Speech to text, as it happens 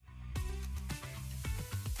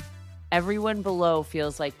Everyone below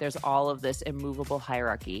feels like there's all of this immovable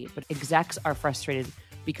hierarchy, but execs are frustrated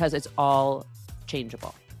because it's all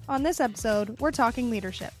changeable. On this episode, we're talking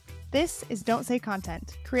leadership. This is Don't Say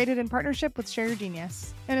Content, created in partnership with Share Your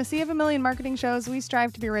Genius. In a sea of a million marketing shows, we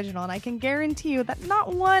strive to be original, and I can guarantee you that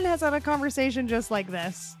not one has had a conversation just like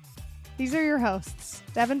this. These are your hosts,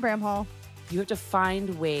 Devin Bramhall. You have to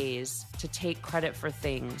find ways to take credit for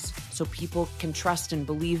things so people can trust and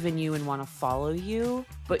believe in you and want to follow you,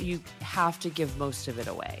 but you have to give most of it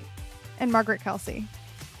away. And Margaret Kelsey.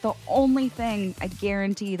 The only thing I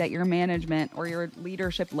guarantee that your management or your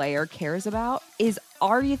leadership layer cares about is,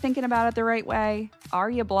 are you thinking about it the right way? Are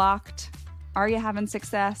you blocked? Are you having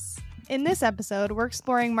success? In this episode, we're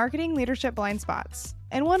exploring marketing leadership blind spots,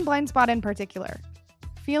 and one blind spot in particular: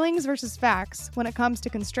 feelings versus facts when it comes to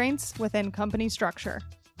constraints within company structure.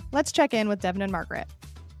 Let's check in with Devin and Margaret.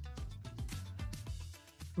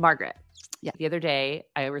 Margaret, Yeah. The other day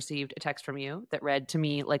I received a text from you that read to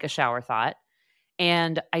me like a shower thought.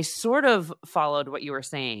 And I sort of followed what you were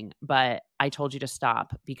saying, but I told you to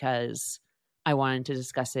stop because I wanted to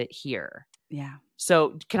discuss it here. Yeah.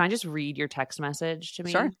 So can I just read your text message to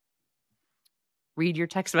me? Sure. Read your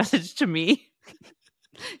text message to me.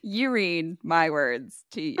 You read my words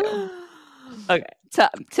to you. Okay.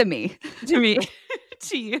 To me. To me.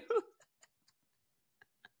 To you.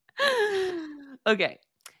 Okay.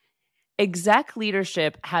 Exec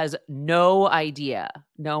leadership has no idea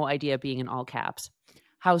being in all caps,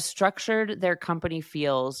 how structured their company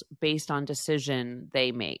feels based on decision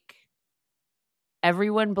they make.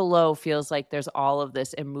 Everyone below feels like there's all of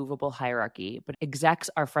this immovable hierarchy, but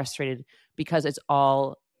execs are frustrated because it's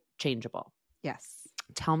all changeable. Yes.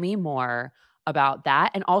 Tell me more about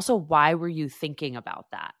that. And also, why were you thinking about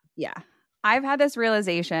that? Yeah. I've had this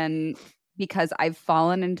realization because I've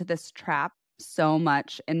fallen into this trap so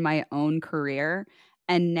much in my own career,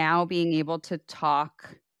 and now being able to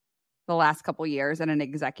talk the last couple years at an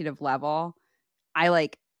executive level,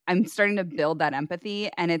 I'm starting to build that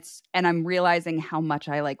empathy, and I'm realizing how much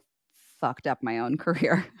I fucked up my own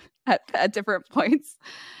career at different points.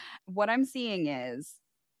 What I'm seeing is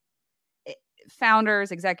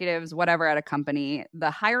founders, executives, whatever at a company,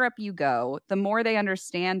 the higher up you go, the more they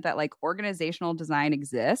understand that organizational design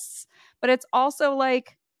exists, but it's also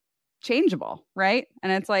changeable, right?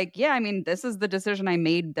 And it's yeah, I mean, this is the decision I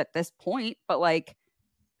made at this point, but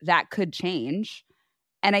that could change.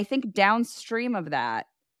 And I think downstream of that,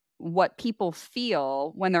 what people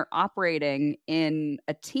feel when they're operating in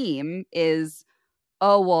a team is,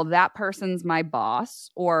 oh, well, that person's my boss,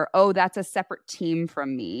 or, oh, that's a separate team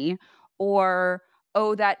from me, or,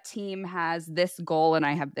 oh, that team has this goal and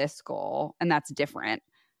I have this goal, and that's different.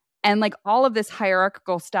 And all of this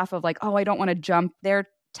hierarchical stuff of oh, I don't want to jump. They're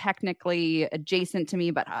technically adjacent to me,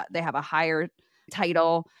 but they have a higher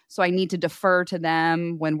title, so I need to defer to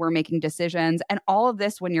them when we're making decisions. And all of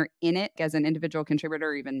this, when you're in it as an individual contributor,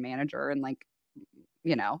 or even manager, and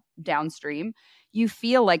downstream, you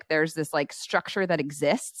feel like there's this structure that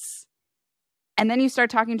exists. And then you start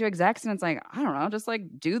talking to execs and it's I don't know, just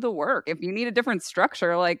do the work. If you need a different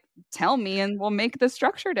structure, tell me and we'll make the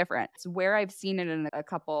structure different. It's where I've seen it in a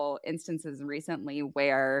couple instances recently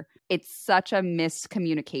where it's such a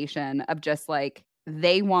miscommunication of just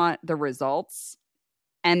they want the results,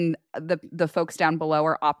 and the folks down below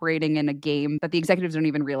are operating in a game that the executives don't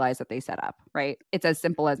even realize that they set up, right? It's as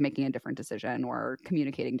simple as making a different decision or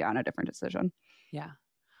communicating down a different decision. Yeah.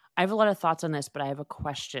 I have a lot of thoughts on this, but I have a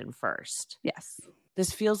question first. Yes.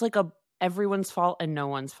 This feels like a everyone's fault and no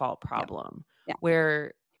one's fault problem, Yeah.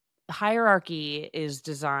 where hierarchy is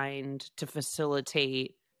designed to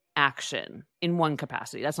facilitate action in one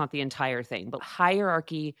capacity. That's not the entire thing, but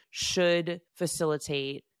hierarchy should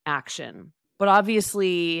facilitate action. But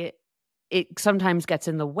obviously, it sometimes gets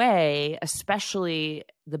in the way, especially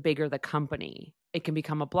the bigger the company. It can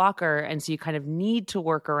become a blocker. And so you kind of need to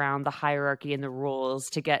work around the hierarchy and the rules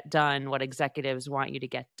to get done what executives want you to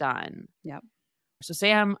get done. Yep. So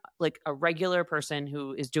say I'm a regular person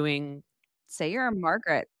who is doing... Say you're a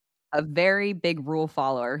Margaret, a very big rule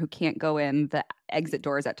follower who can't go in the exit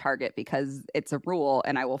doors at Target because it's a rule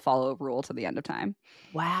and I will follow a rule to the end of time.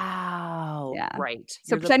 Wow. Yeah. Right.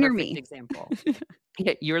 So pretend you're me. Example.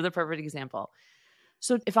 Yeah, you're the perfect example.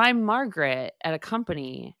 So if I'm Margaret at a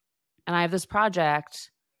company and I have this project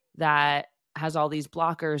that has all these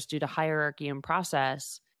blockers due to hierarchy and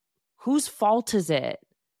process, whose fault is it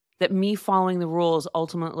that me following the rules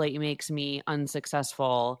ultimately makes me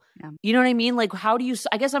unsuccessful? Yeah. You know what I mean? How do you,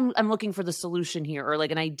 I guess I'm looking for the solution here, or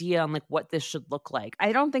an idea on what this should look like.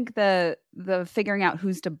 I don't think the figuring out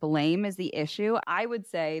who's to blame is the issue. I would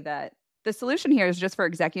say that The solution here is just for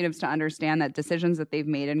executives to understand that decisions that they've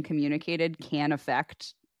made and communicated can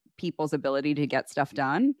affect people's ability to get stuff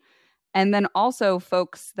done. And then also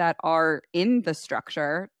folks that are in the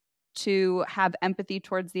structure to have empathy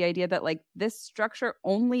towards the idea that like this structure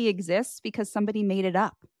only exists because somebody made it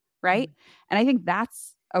up, right? And I think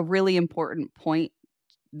that's a really important point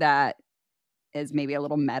that is maybe a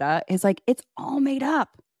little meta, is like it's all made up.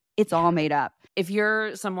 It's all made up. If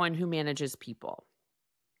you're someone who manages people,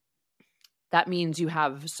 that means you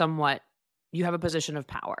have a position of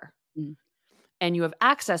power. Mm. And you have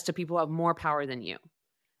access to people who have more power than you.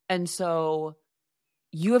 And so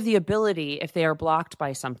you have the ability, if they are blocked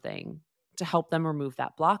by something, to help them remove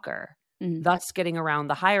that blocker, thus getting around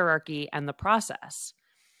the hierarchy and the process.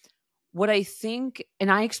 What I think,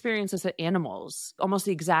 and I experience this at Animals, almost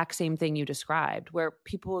the exact same thing you described, where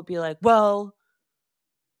people would be like, well,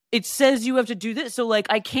 it says you have to do this. So like,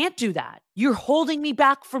 I can't do that. You're holding me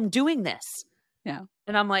back from doing this. Yeah.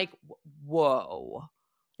 And I'm like, whoa,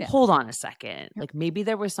 yeah. Hold on a second. Yep. Like maybe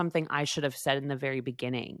there was something I should have said in the very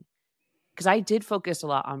beginning. Because I did focus a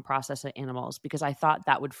lot on process at Animals because I thought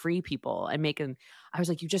that would free people and I was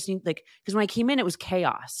like, you just need because when I came in, it was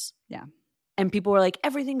chaos. Yeah. And people were like,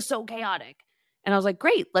 everything's so chaotic. And I was like,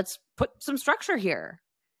 great, let's put some structure here.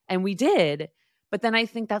 And we did. But then I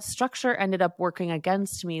think that structure ended up working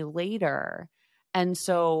against me later. And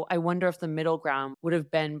so I wonder if the middle ground would have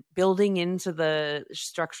been building into the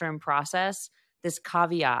structure and process this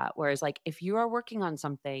caveat, whereas like if you are working on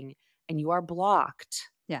something and you are blocked,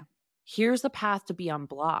 here's the path to be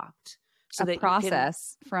unblocked. So a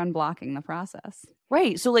process for unblocking the process.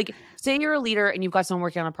 Right. So like say you're a leader and you've got someone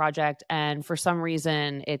working on a project and for some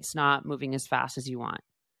reason it's not moving as fast as you want.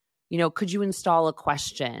 You know, could you install a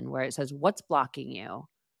question where it says, what's blocking you?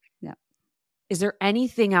 Yeah. Is there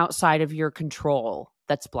anything outside of your control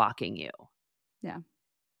that's blocking you? Yeah.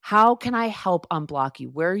 How can I help unblock you?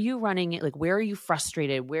 Where are you running it? Like, where are you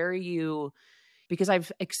frustrated? Where are you? Because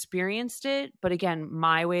I've experienced it. But again,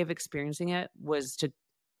 my way of experiencing it was to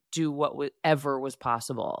do whatever was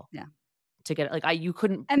possible. Yeah. To get it. You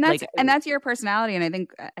couldn't. And that's your personality. And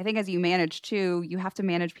I think as you manage too, you have to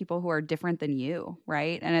manage people who are different than you.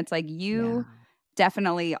 Right. And it's like you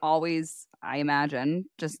definitely always, I imagine,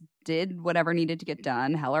 just did whatever needed to get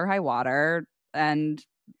done, hell or high water, and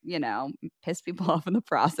pissed people off in the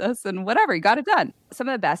process and whatever, you got it done. Some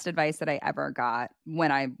of the best advice that I ever got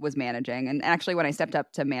when I was managing, and actually when I stepped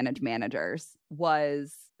up to manage managers,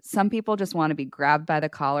 was some people just want to be grabbed by the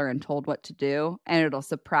collar and told what to do. And it'll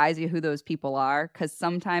surprise you who those people are, because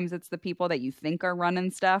sometimes it's the people that you think are running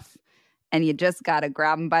stuff and you just got to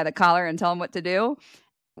grab them by the collar and tell them what to do.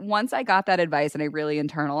 Once I got that advice and I really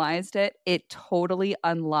internalized it, it totally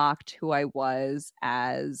unlocked who I was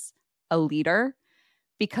as a leader.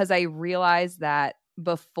 Because I realized that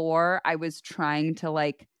before I was trying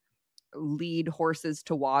to lead horses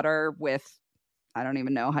to water with, I don't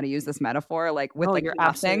even know how to use this metaphor, with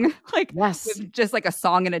nothing, with just a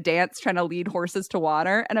song and a dance, trying to lead horses to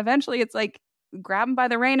water. And eventually it's grab them by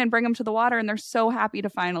the rein and bring them to the water. And they're so happy to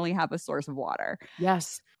finally have a source of water.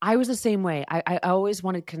 Yes. I was the same way. I always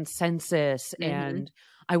wanted consensus and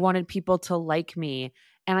I wanted people to like me.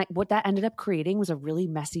 And what that ended up creating was a really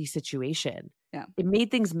messy situation. Yeah. It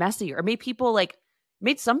made things messier. It made people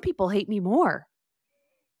made some people hate me more.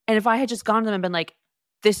 And if I had just gone to them and been like,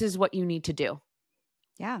 this is what you need to do.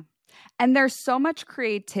 Yeah. And there's so much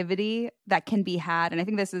creativity that can be had. And I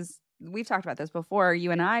think we've talked about this before,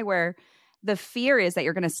 you and I, where the fear is that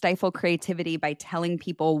you're going to stifle creativity by telling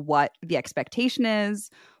people what the expectation is,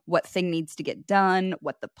 what thing needs to get done,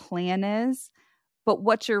 what the plan is. But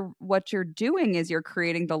what you're doing is you're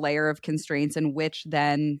creating the layer of constraints in which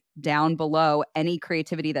then down below any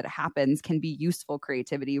creativity that happens can be useful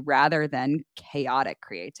creativity rather than chaotic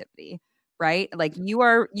creativity, right? You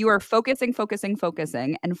are focusing,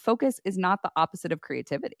 and focus is not the opposite of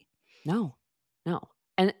creativity. No.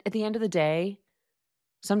 And at the end of the day,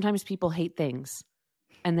 sometimes people hate things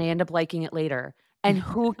and they end up liking it later. And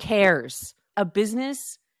who cares? A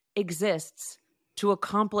business exists to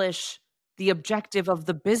accomplish the objective of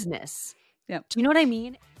the business. Yep. Do you know what I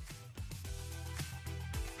mean?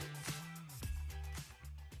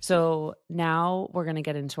 So now we're going to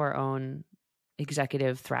get into our own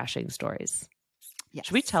executive thrashing stories. Yes.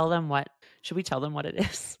 Should we tell them what it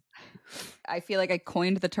is? I feel like I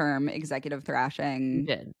coined the term executive thrashing. You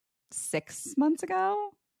did. 6 months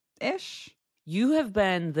ago-ish. You have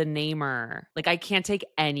been the namer. I can't take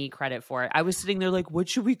any credit for it. I was sitting there what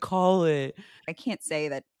should we call it? I can't say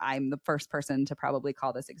that I'm the first person to probably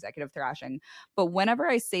call this executive thrashing, but whenever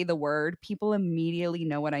I say the word, people immediately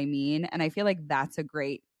know what I mean. And I feel like that's a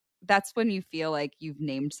great that's when you feel like you've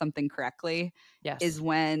named something correctly. Yes. Is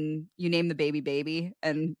when you name the baby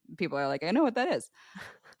and people are like, I know what that is.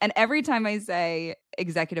 And every time I say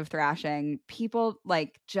executive thrashing, people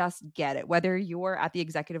like just get it. Whether you're at the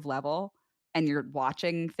executive level and you're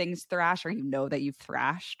watching things thrash, or you know that you've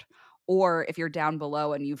thrashed, or if you're down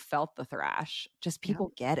below and you've felt the thrash, just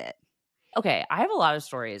people get it. Okay, I have a lot of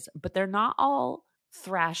stories, but they're not all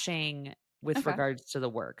thrashing with regards to the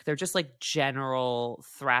work. They're just like general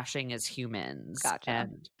thrashing as humans. Gotcha.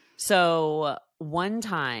 And so one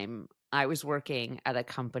time I was working at a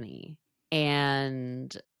company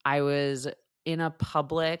and I was in a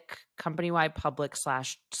company-wide public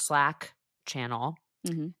 / Slack channel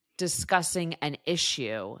discussing an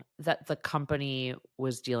issue that the company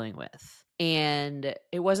was dealing with. And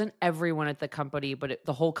it wasn't everyone at the company, but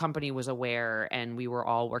the whole company was aware and we were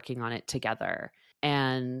all working on it together.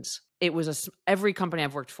 And it was every company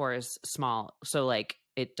I've worked for is small. So like,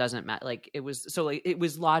 it doesn't matter. Like it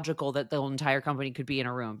was logical that the whole entire company could be in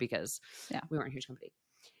a room because we weren't a huge company.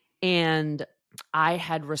 And I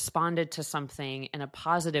had responded to something in a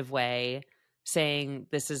positive way saying,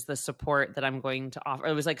 this is the support that I'm going to offer.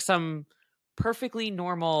 It was like some perfectly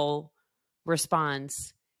normal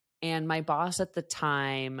response. And my boss at the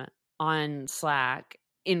time on Slack,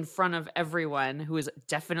 in front of everyone who was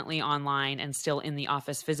definitely online and still in the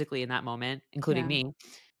office physically in that moment, including me,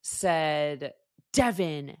 said,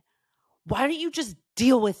 Devin, why don't you just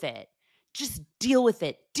deal with it? Just deal with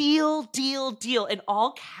it. Deal. In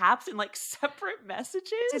all caps and like separate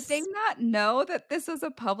messages. Did they not know that this was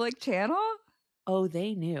a public channel? Oh,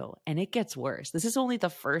 they knew. And it gets worse. This is only the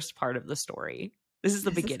first part of the story. This is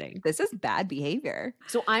the beginning. This is bad behavior.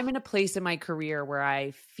 So I'm in a place in my career where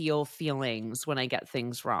I feel feelings when I get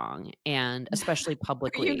things wrong, and especially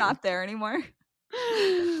publicly. Are you not there anymore?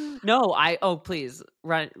 No, please.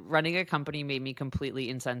 Running a company made me completely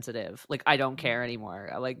insensitive. Like, I don't care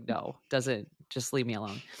anymore. No, just leave me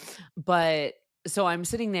alone. But so I'm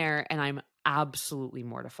sitting there and I'm absolutely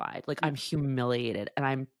mortified. Like, I'm humiliated and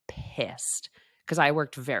I'm pissed because I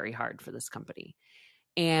worked very hard for this company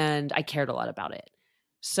and I cared a lot about it.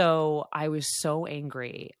 So I was so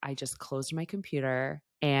angry. I just closed my computer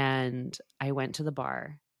and I went to the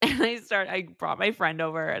bar. And I brought my friend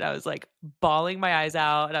over and I was like bawling my eyes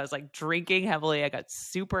out and I was like drinking heavily. I got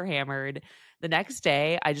super hammered. The next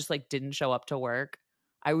day, I just like didn't show up to work.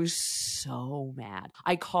 I was so mad.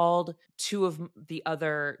 I called two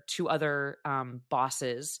other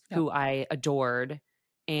bosses who I adored,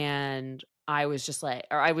 and I was just like,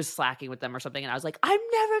 or I was slacking with them or something. And I was like, I'm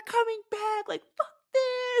never coming back. Like, fuck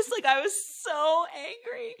this. Like, I was so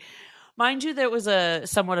angry. Mind you, that was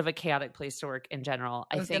somewhat of a chaotic place to work in general.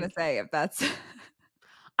 I was going to say, if that's...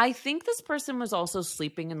 I think this person was also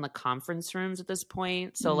sleeping in the conference rooms at this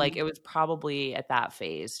point. So like it was probably at that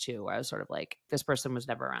phase too, where I was sort of like, this person was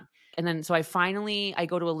never around. And then so I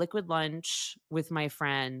go to a liquid lunch with my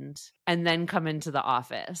friend and then come into the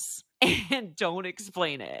office and don't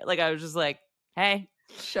explain it. Like I was just like, hey.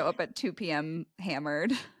 Show up at 2 p.m.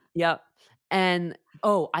 hammered. Yep. And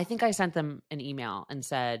I think I sent them an email and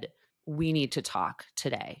said, we need to talk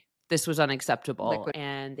today. This was unacceptable.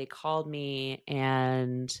 And they called me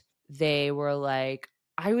and they were like,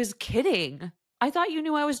 I was kidding. I thought you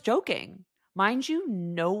knew I was joking. Mind you,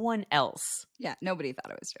 no one else. Yeah, nobody thought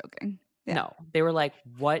I was joking. Yeah. No, they were like,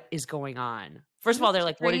 what is going on? First of all, they're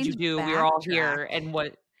like, what did you do? We were all here. And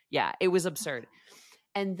it was absurd.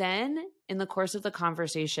 And then in the course of the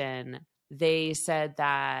conversation, they said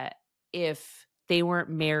that if they weren't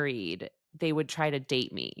married, they would try to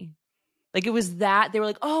date me. Like it was that they were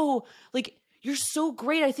like, oh, like you're so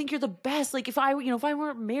great. I think you're the best. Like if I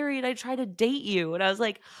weren't married, I'd try to date you. And I was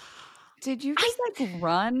like, did you just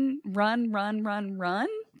run from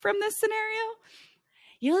this scenario?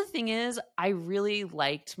 You know, the thing is, I really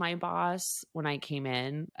liked my boss when I came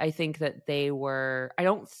in. I think that I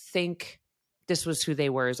don't think this was who they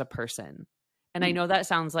were as a person. And I know that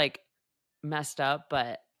sounds like messed up,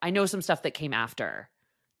 but I know some stuff that came after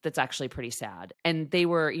that's actually pretty sad. And they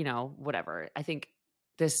were, whatever. I think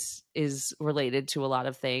this is related to a lot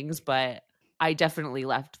of things, but I definitely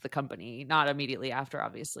left the company, not immediately after,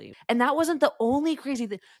 obviously. And that wasn't the only crazy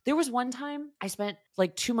thing. There was one time I spent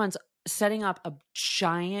like 2 months setting up a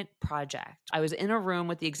giant project. I was in a room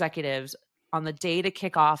with the executives on the day to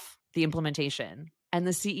kick off the implementation, and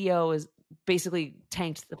the CEO is basically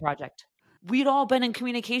tanked the project. We'd all been in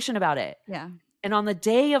communication about it. Yeah. And on the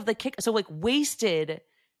day of the so like wasted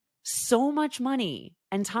so much money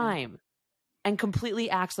and time and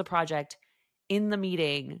completely axed the project in the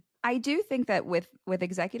meeting. I do think that with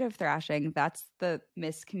executive thrashing, that's the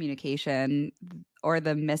miscommunication or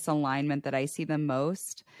the misalignment that I see the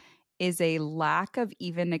most, is a lack of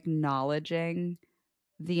even acknowledging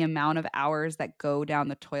the amount of hours that go down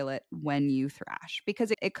the toilet when you thrash.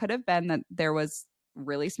 Because it could have been that there was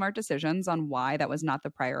really smart decisions on why that was not the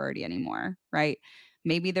priority anymore, right?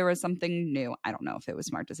 Maybe there was something new. I don't know if it was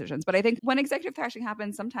smart decisions, but I think when executive thrashing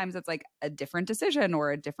happens, sometimes it's like a different decision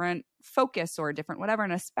or a different focus or a different whatever.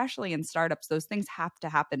 And especially in startups, those things have to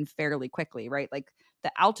happen fairly quickly, right? Like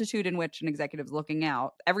the altitude in which an executive is looking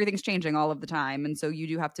out, everything's changing all of the time. And so you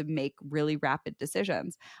do have to make really rapid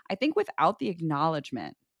decisions. I think without the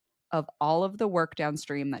acknowledgement of all of the work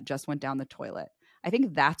downstream that just went down the toilet, I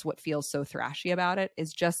think that's what feels so thrashy about it,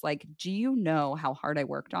 is just like, do you know how hard I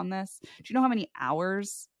worked on this? Do you know how many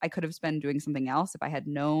hours I could have spent doing something else if I had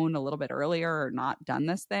known a little bit earlier or not done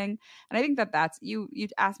this thing? And I think that's you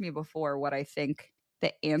asked me before what I think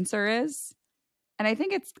the answer is. And I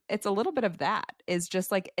think it's a little bit of that, is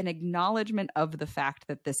just like an acknowledgement of the fact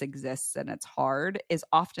that this exists and it's hard is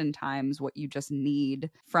oftentimes what you just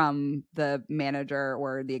need from the manager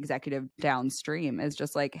or the executive downstream, is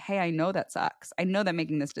just like, hey, I know that sucks. I know that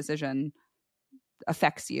making this decision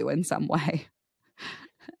affects you in some way.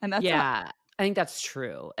 And that's I think that's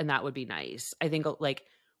true. And that would be nice. I think like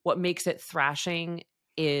what makes it thrashing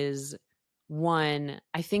is, one,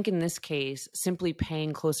 I think in this case, simply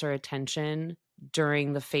paying closer attention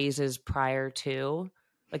during the phases prior to,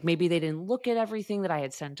 like maybe they didn't look at everything that I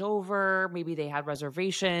had sent over. Maybe they had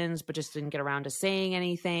reservations, but just didn't get around to saying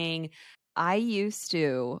anything. I used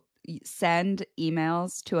to send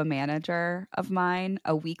emails to a manager of mine,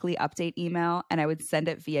 a weekly update email, and I would send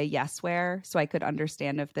it via Yesware so I could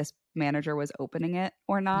understand if this manager was opening it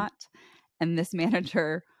or not. And this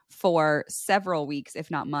manager, for several weeks, if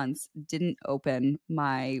not months, didn't open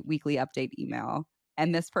my weekly update email.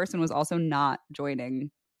 And this person was also not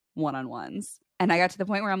joining one-on-ones. And I got to the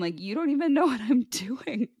point where I'm like, you don't even know what I'm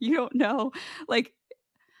doing. You don't know. Like,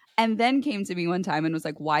 and then came to me one time and was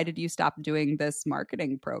like, why did you stop doing this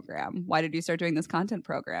marketing program? Why did you start doing this content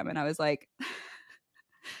program? And I was like,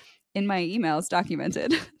 in my emails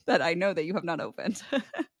documented that I know that you have not opened.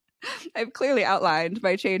 I've clearly outlined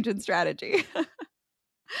my change in strategy.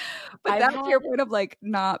 But that's your point of like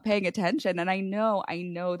not paying attention. And I know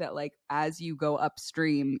that like as you go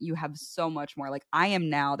upstream, you have so much more. Like I am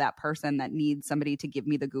now that person that needs somebody to give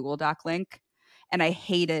me the Google Doc link. And I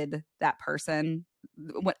hated that person.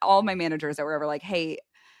 When all my managers that were ever like, hey,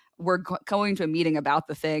 we're going to a meeting about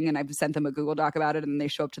the thing, and I've sent them a Google Doc about it, and they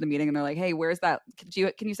show up to the meeting and they're like, hey, where's that?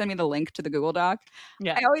 Can you send me the link to the Google Doc?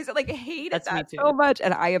 Yeah. I always like hated that so much.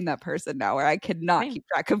 And I am that person now where I cannot keep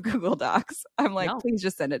track of Google Docs. I'm like, please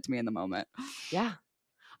just send it to me in the moment. Yeah.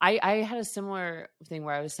 I had a similar thing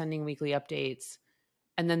where I was sending weekly updates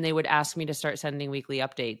and then they would ask me to start sending weekly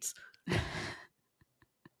updates.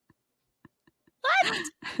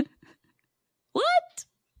 What?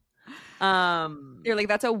 You're like,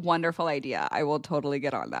 that's a wonderful idea. I will totally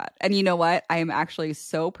get on that. And you know what? I am actually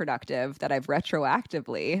so productive that I've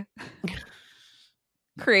retroactively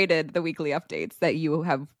created the weekly updates that you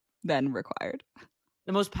have then required.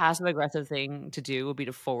 The most passive aggressive thing to do would be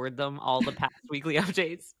to forward them all the past weekly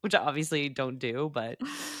updates, which I obviously don't do, but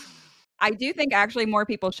I do think actually more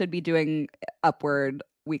people should be doing Upward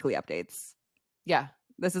weekly updates. Yeah.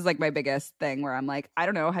 This is like my biggest thing where I'm like, I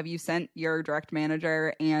don't know, have you sent your direct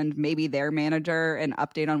manager and maybe their manager an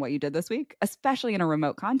update on what you did this week, especially in a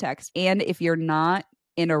remote context? And if you're not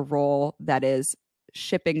in a role that is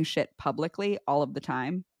shipping shit publicly all of the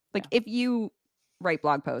time, like if you write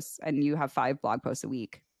blog posts and you have 5 blog posts a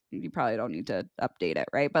week, you probably don't need to update it,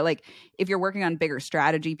 right? But like if you're working on bigger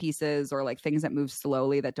strategy pieces or like things that move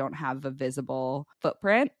slowly that don't have a visible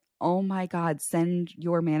footprint, oh my God, send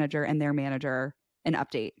your manager and their manager an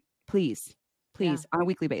update, please, on a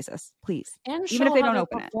weekly basis, please. And even if they don't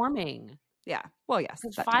open performing. it. Yeah. Well, yes.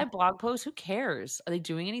 5 blog posts, who cares? Are they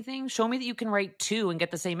doing anything? Show me that you can write 2 and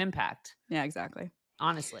get the same impact. Yeah, exactly.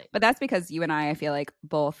 Honestly. But that's because you and I feel like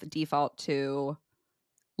both default to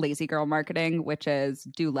lazy girl marketing, which is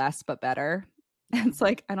do less but better. It's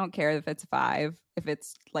like, I don't care if it's 5, if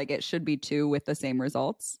it's like it should be 2 with the same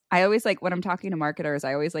results. I always like when I'm talking to marketers,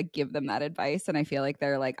 I always like give them that advice. And I feel like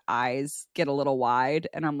their like eyes get a little wide.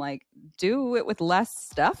 And I'm like, do it with less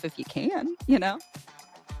stuff if you can, you know?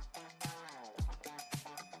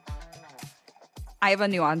 I have a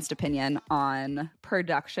nuanced opinion on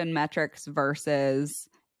production metrics versus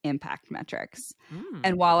impact metrics.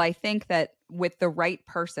 And while I think that with the right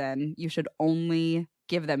person, you should only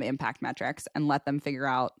give them impact metrics and let them figure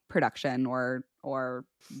out production or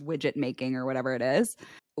widget making or whatever it is,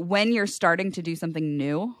 when you're starting to do something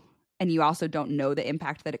new and you also don't know the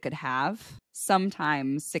impact that it could have,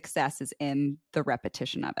 sometimes success is in the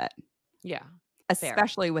repetition of it. Yeah.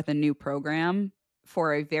 especially with a new program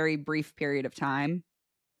for a very brief period of time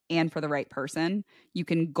and for the right person. You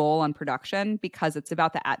can goal on production because it's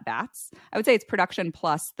about the at-bats. I would say it's production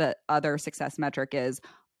plus the other success metric is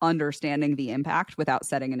understanding the impact without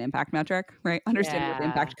setting an impact metric, right? Understanding what the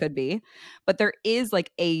impact could be. But there is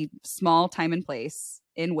like a small time and place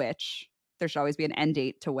in which there should always be an end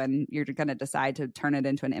date to when you're going to decide to turn it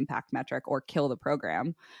into an impact metric or kill the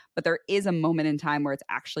program. But there is a moment in time where it's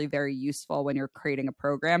actually very useful when you're creating a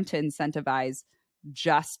program to incentivize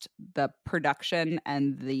just the production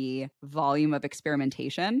and the volume of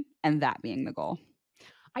experimentation, and that being the goal.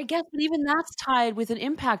 I guess, but even that's tied with an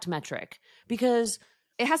impact metric because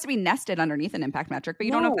it has to be nested underneath an impact metric, but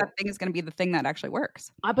you don't know if that thing is going to be the thing that actually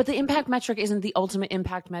works. But the impact metric isn't the ultimate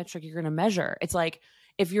impact metric you're going to measure. It's like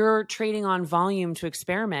if you're trading on volume to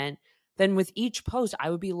experiment, then with each post,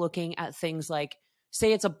 I would be looking at things like,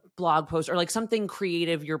 say it's a blog post or like something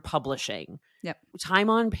creative you're publishing. Yep.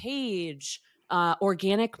 Time on page,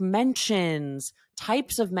 organic mentions,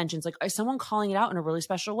 types of mentions. Like, is someone calling it out in a really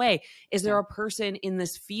special way? Is there a person in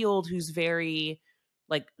this field who's very,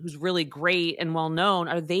 like, who's really great and well known?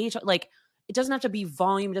 Are they like, it doesn't have to be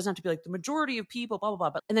volume. It doesn't have to be like the majority of people, blah, blah, blah.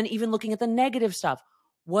 But, and then even looking at the negative stuff,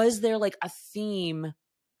 was there like a theme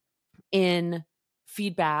in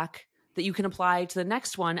feedback that you can apply to the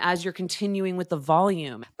next one as you're continuing with the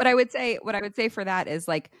volume? But I would say, what I would say for that is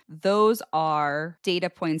like, those are data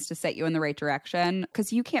points to set you in the right direction,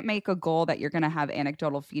 because you can't make a goal that you're going to have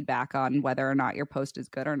anecdotal feedback on whether or not your post is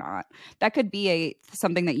good or not. That could be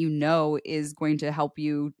something that you know is going to help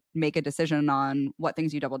you make a decision on what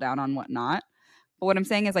things you double down on, what not. But what I'm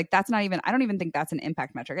saying is like, that's not even, I don't even think that's an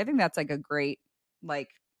impact metric. I think that's like a great, like,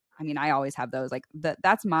 I mean, I always have those, like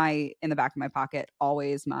that's my, in the back of my pocket,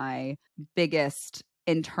 always my biggest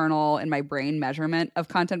internal in my brain measurement of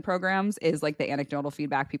content programs is like the anecdotal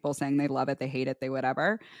feedback, people saying they love it, they hate it, they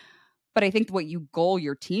whatever. But I think what you goal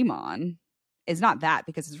your team on is not that,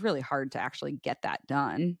 because it's really hard to actually get that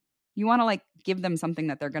done. You want to like give them something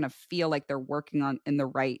that they're going to feel like they're working on in the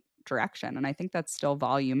right direction. And I think that's still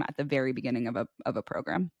volume at the very beginning of a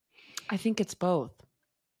program. I think it's both.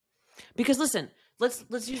 Because listen, let's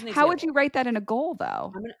use an example. How would you write that in a goal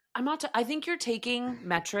though? I think you're taking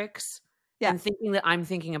metrics and thinking that I'm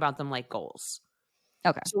thinking about them like goals.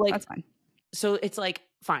 Okay. So like, that's fine. So it's like,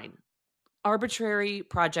 fine. Arbitrary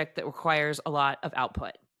project that requires a lot of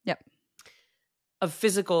output. Yep. Of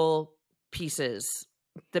physical pieces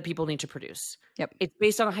that people need to produce. Yep. It's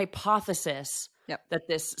based on a hypothesis that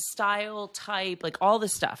this style, type, like all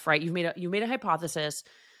this stuff, right? You made a hypothesis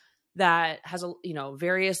that has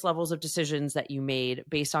various levels of decisions that you made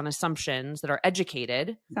based on assumptions that are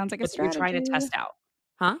educated. Sounds like a strategy. You're trying to test out.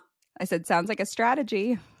 Huh? I said, sounds like a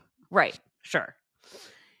strategy. Right. Sure.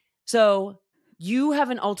 So you have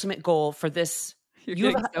an ultimate goal for this.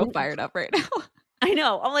 You're so fired up right now. I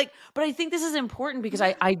know. I'm like, but I think this is important because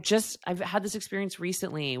I've had this experience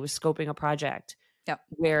recently with scoping a project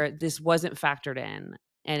where this wasn't factored in,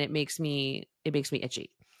 and it makes me itchy.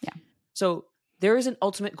 Yeah. So there is an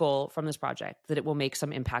ultimate goal from this project that it will make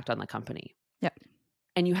some impact on the company. Yep.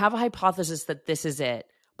 And you have a hypothesis that this is it,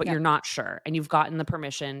 but you're not sure. And you've gotten the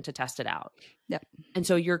permission to test it out. Yep. And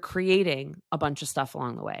so you're creating a bunch of stuff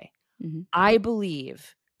along the way. Mm-hmm. I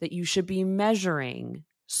believe that you should be measuring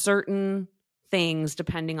certain things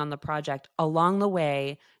depending on the project along the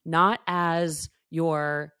way, not as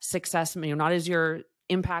your success, not as your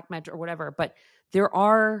impact metric or whatever, but there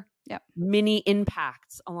are mini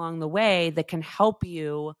impacts along the way that can help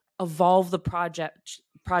you evolve the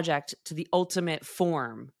project to the ultimate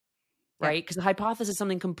form, right? Because the hypothesis is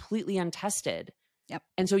something completely untested. Yep.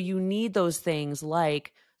 And so you need those things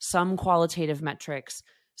like some qualitative metrics,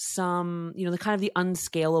 some, the kind of the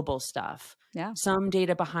unscalable stuff. Yeah. Some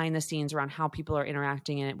data behind the scenes around how people are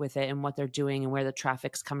interacting with it and what they're doing and where the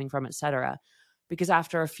traffic's coming from, et cetera. Because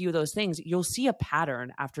after a few of those things, you'll see a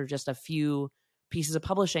pattern after just a few pieces of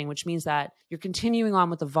publishing, which means that you're continuing on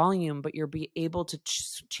with the volume, but you're be able to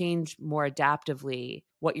change more adaptively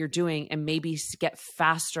what you're doing and maybe get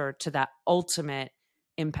faster to that ultimate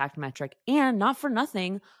impact metric. And not for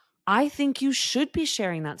nothing, I think you should be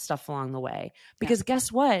sharing that stuff along the way, because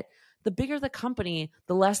guess what? The bigger the company,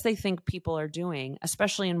 the less they think people are doing,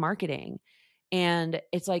 especially in marketing. And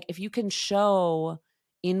it's like, if you can show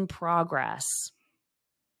in progress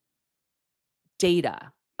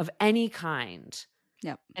data of any kind,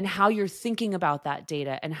 and how you're thinking about that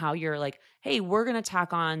data and how you're like, hey, we're going to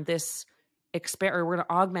tack on this or we're going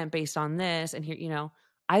to augment based on this. And here,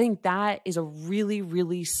 I think that is a really,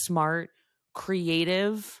 really smart,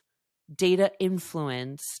 creative, data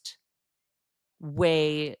influenced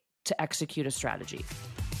way to execute a strategy.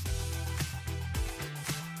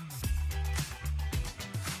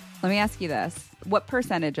 Let me ask you this. What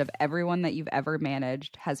percentage of everyone that you've ever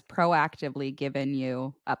managed has proactively given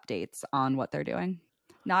you updates on what they're doing?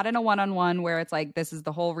 Not in a one-on-one where it's like, this is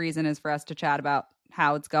the whole reason is for us to chat about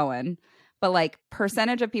how it's going, but like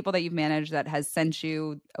percentage of people that you've managed that has sent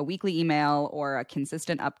you a weekly email or a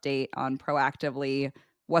consistent update on proactively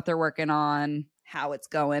what they're working on, how it's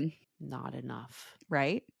going. Not enough.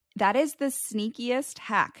 Right? That is the sneakiest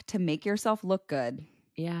hack to make yourself look good.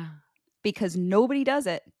 Yeah. Because nobody does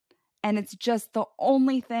it. And it's just the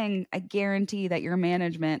only thing I guarantee that your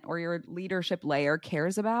management or your leadership layer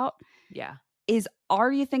cares about. Yeah. Is,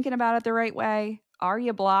 are you thinking about it the right way? Are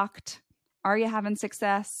you blocked? Are you having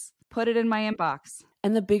success? Put it in my inbox.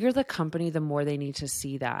 And the bigger the company, the more they need to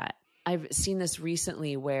see that. I've seen this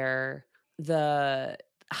recently where the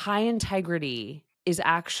high integrity is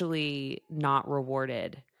actually not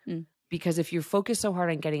rewarded. Because if you focus so hard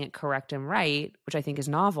on getting it correct and right, which I think is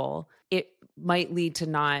novel, it might lead to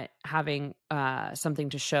not having something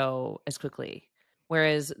to show as quickly.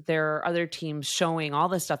 Whereas there are other teams showing all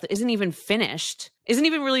this stuff that isn't even finished, isn't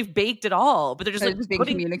even really baked at all, but they're just like being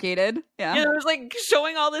communicated. Yeah. You know, it's like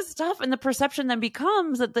showing all this stuff, and the perception then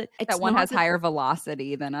becomes that that one has higher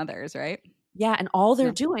velocity than others, right? Yeah, and all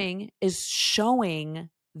they're doing is showing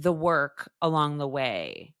the work along the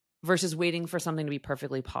way versus waiting for something to be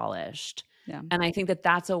perfectly polished. Yeah. And I think that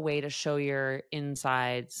that's a way to show your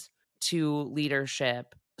insides to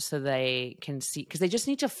leadership so they can see, because they just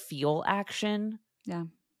need to feel action. Yeah.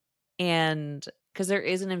 And because there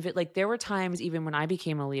is like there were times even when I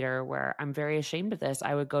became a leader where I'm very ashamed of this.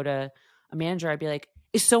 I would go to a manager, I'd be like,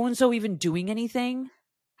 is so-and-so even doing anything?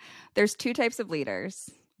 There's two types of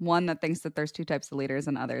leaders. One that thinks that there's two types of leaders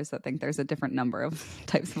and others that think there's a different number of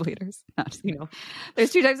types of leaders.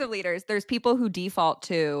 There's two types of leaders. There's people who default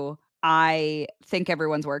to, I think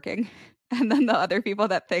everyone's working. And then the other people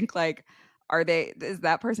that think like, is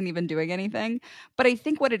that person even doing anything? But I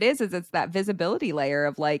think what it is it's that visibility layer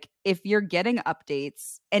of like, if you're getting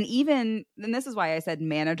updates and this is why I said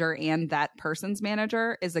manager and that person's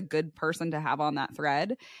manager is a good person to have on that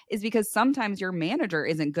thread, is because sometimes your manager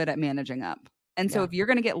isn't good at managing up. And so if you're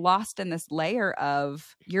going to get lost in this layer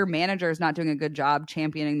of your manager is not doing a good job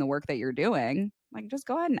championing the work that you're doing, like just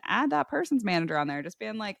go ahead and add that person's manager on there, just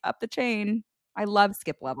being like up the chain. I love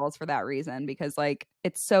skip levels for that reason because like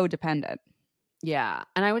it's so dependent. Yeah.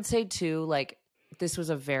 And I would say too, like this was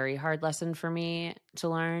a very hard lesson for me to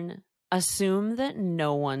learn. Assume that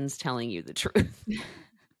no one's telling you the truth.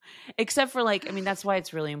 Except for like, I mean, that's why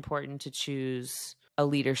it's really important to choose a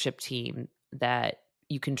leadership team that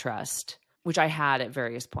you can trust, which I had at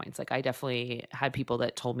various points. Like I definitely had people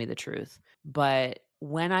that told me the truth. But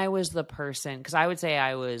when I was the person, because I would say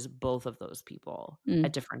I was both of those people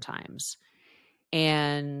at different times.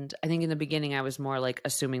 And I think in the beginning I was more like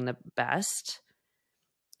assuming the best.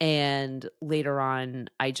 And later on,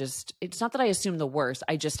 it's not that I assumed the worst.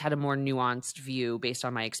 I just had a more nuanced view based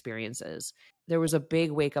on my experiences. There was a big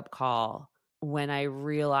wake-up call when I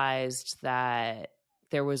realized that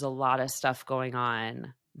there was a lot of stuff going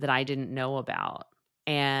on that I didn't know about.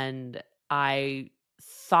 And I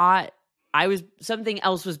thought something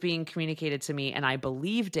else was being communicated to me and I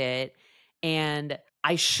believed it. And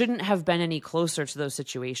I shouldn't have been any closer to those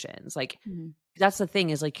situations. Like, that's the thing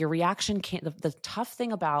is like your reaction can't, the tough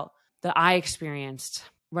thing about that I experienced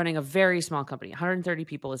running a very small company, 130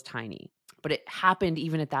 people is tiny, but it happened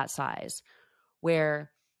even at that size where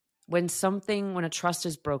when a trust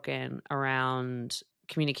is broken around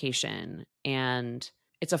communication and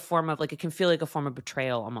it's a form of like, it can feel like a form of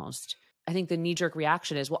betrayal almost. I think the knee-jerk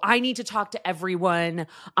reaction is, well, I need to talk to everyone.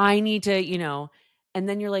 I need to, and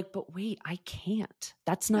then you're like, but wait, I can't.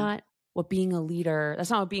 That's not what being a leader, that's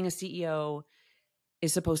not what being a CEO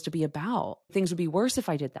is supposed to be about. Things would be worse if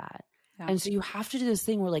I did that. Yeah. And so you have to do this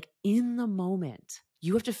thing where like in the moment,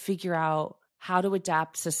 you have to figure out how to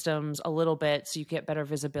adapt systems a little bit so you get better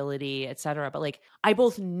visibility, et cetera. But like I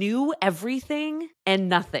both knew everything and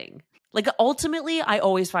nothing. Like ultimately, I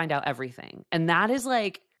always find out everything. And that is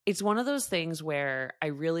like, it's one of those things where I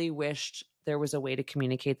really wished there was a way to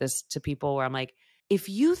communicate this to people where I'm like, if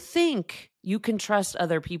you think you can trust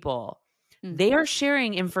other people, they are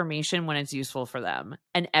sharing information when it's useful for them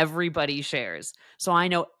and everybody shares. So I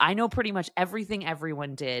know pretty much everything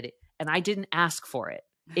everyone did and I didn't ask for it.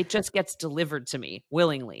 It just gets delivered to me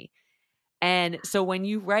willingly. And so when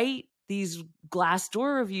you write these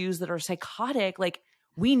Glassdoor reviews that are psychotic, like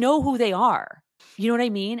we know who they are. You know what I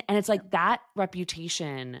mean? And it's like that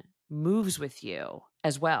reputation moves with you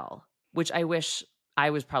as well, which I wish I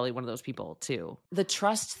was probably one of those people too. The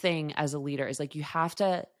trust thing as a leader is like you have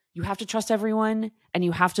to trust everyone and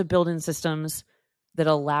you have to build in systems that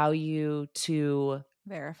allow you to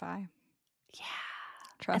Verify. Yeah.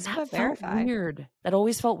 Trust and but that felt verify. weird. That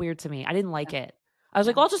always felt weird to me. I didn't like it. I was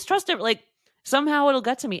like, Yeah. I'll just trust it. Like somehow it'll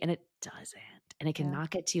get to me. And it doesn't. And it Yeah. cannot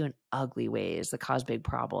get to you in ugly ways that cause big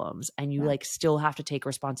problems. And you Yeah. like still have to take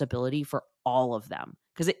responsibility for all of them.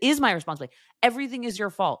 Because it is my responsibility. Everything is your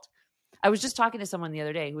fault. I was just talking to someone the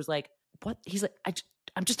other day who was like, what? He's like,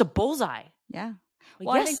 I'm just a bullseye. Yeah. Like,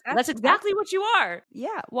 Well, I yes, think that's exactly what you are.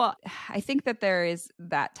 Yeah. Well, I think that there is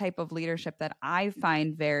that type of leadership that I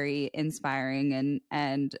find very inspiring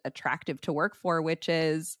and attractive to work for, which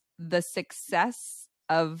is the success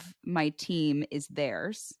of my team is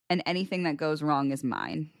theirs and anything that goes wrong is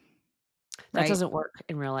mine. That Right? doesn't work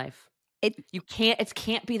in real life. It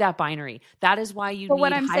can't be that binary. That is why you But need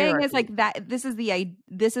what I'm hierarchy. saying is like that this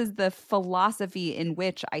is the philosophy in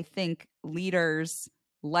which I think leaders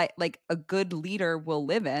like a good leader will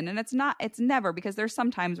live in. And it's never, because there's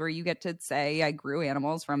some times where you get to say I grew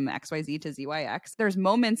animals from XYZ to ZYX. There's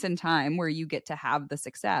moments in time where you get to have the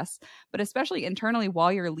success, but especially internally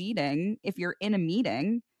while you're leading, if you're in a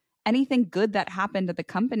meeting, anything good that happened at the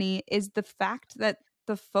company is the fact that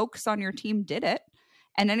the folks on your team did it.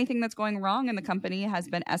 And anything that's going wrong in the company has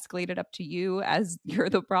been escalated up to you as you're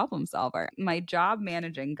the problem solver. My job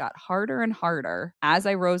managing got harder and harder as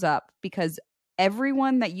I rose up because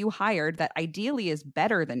everyone that you hired that ideally is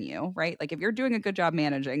better than you, right? Like if you're doing a good job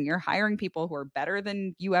managing, you're hiring people who are better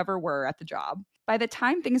than you ever were at the job. By the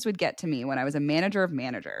time things would get to me when I was a manager of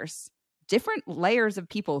managers, different layers of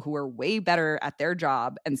people who were way better at their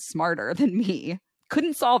job and smarter than me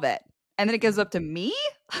couldn't solve it. And then it goes up to me?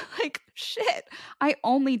 Like, shit. I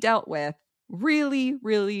only dealt with really,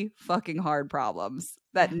 really fucking hard problems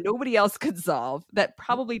that nobody else could solve, that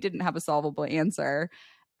probably didn't have a solvable answer.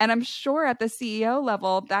 And I'm sure at the CEO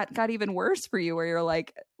level, that got even worse for you, where you're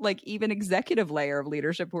like even executive layer of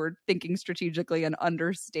leadership who are thinking strategically and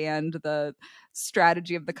understand the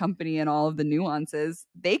strategy of the company and all of the nuances.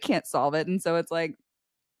 They can't solve it. And so it's like,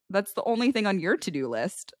 that's the only thing on your to-do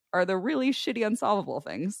list are the really shitty, unsolvable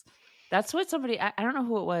things. That's what somebody, I don't know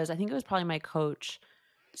who it was. I think it was probably my coach,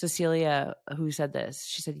 Cecilia, who said this.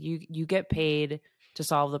 She said, you get paid to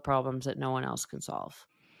solve the problems that no one else can solve.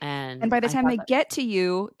 And by the time they get to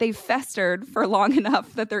you, they've festered for long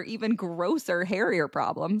enough that they're even grosser, hairier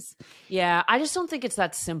problems. Yeah, I just don't think it's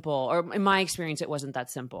that simple. Or in my experience, it wasn't that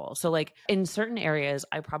simple. So like in certain areas,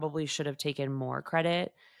 I probably should have taken more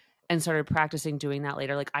credit and started practicing doing that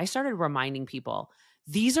later. Like I started reminding people,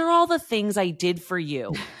 these are all the things I did for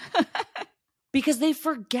you. Because they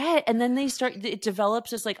forget, and then it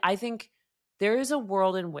develops this, like, I think there is a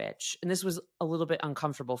world in which, and this was a little bit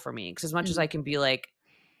uncomfortable for me, because as much as I can be like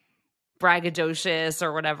braggadocious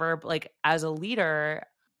or whatever, but like as a leader,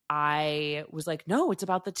 I was like, no, it's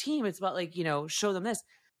about the team. It's about like, show them this.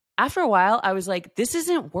 After a while, I was like, this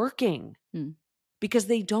isn't working because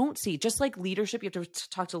they don't see, just like leadership. You have to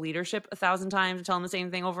talk to leadership 1,000 times and tell them the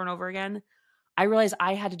same thing over and over again. I realized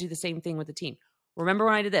I had to do the same thing with the team. Remember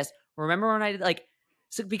when I did this? Remember when I did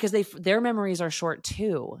because their memories are short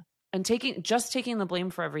too. And taking the blame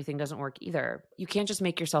for everything doesn't work either. You can't just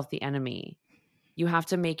make yourself the enemy. You have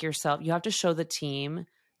to show the team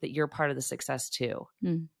that you're part of the success too.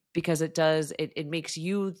 Because it makes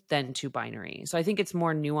you then too binary. So I think it's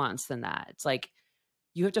more nuanced than that. It's like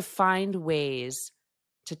you have to find ways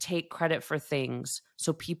to take credit for things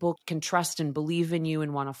so people can trust and believe in you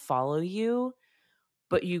and want to follow you.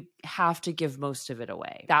 But you have to give most of it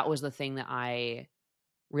away. That was the thing that I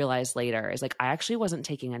realized later is like, I actually wasn't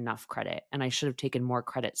taking enough credit and I should have taken more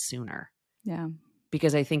credit sooner. Yeah.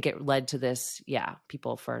 Because I think it led to this,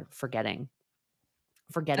 people forgetting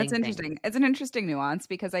That's interesting. things. It's an interesting nuance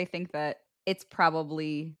because I think that it's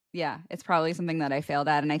probably something that I failed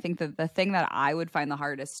at. And I think that the thing that I would find the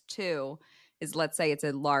hardest too is, let's say it's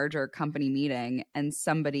a larger company meeting and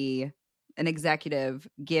an executive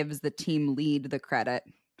gives the team lead the credit.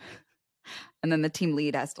 And then the team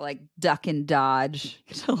lead has to like duck and dodge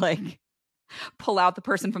to like pull out the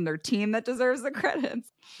person from their team that deserves the credits.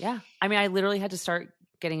 Yeah. I mean, I literally had to start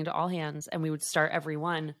getting into all hands, and we would start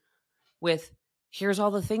everyone with, here's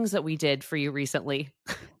all the things that we did for you recently.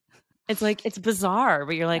 It's like, it's bizarre,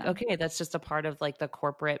 but you're like, okay, that's just a part of like the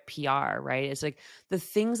corporate PR, right? It's like the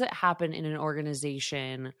things that happen in an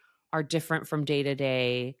organization are different from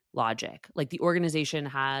day-to-day logic. Like the organization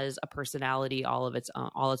has a personality all its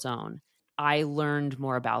own. I learned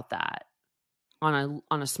more about that on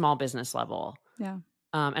a small business level. Yeah.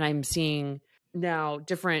 And I'm seeing now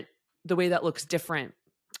the way that looks different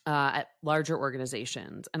at larger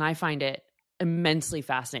organizations. And I find it immensely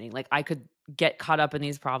fascinating. Like I could get caught up in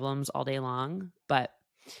these problems all day long, but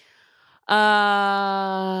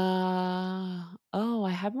Oh,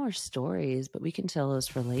 I have more stories, but we can tell those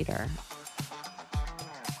for later.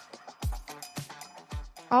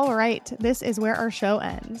 All right, this is where our show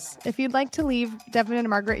ends. If you'd like to leave Devin and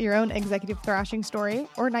Margaret your own executive thrashing story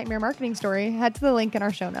or nightmare marketing story, head to the link in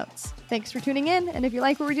our show notes. Thanks for tuning in, and if you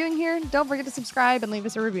like what we're doing here, don't forget to subscribe and leave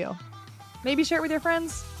us a review. Maybe share it with your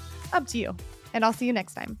friends. Up to you. And I'll see you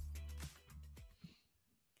next time.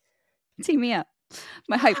 Team me up,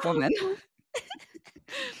 my hype woman.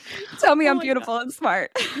 Tell me I'm beautiful and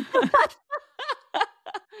smart.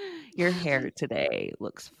 Your hair today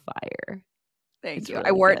looks fire. Thank It's you. really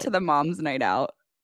I wore it good. to the mom's night out.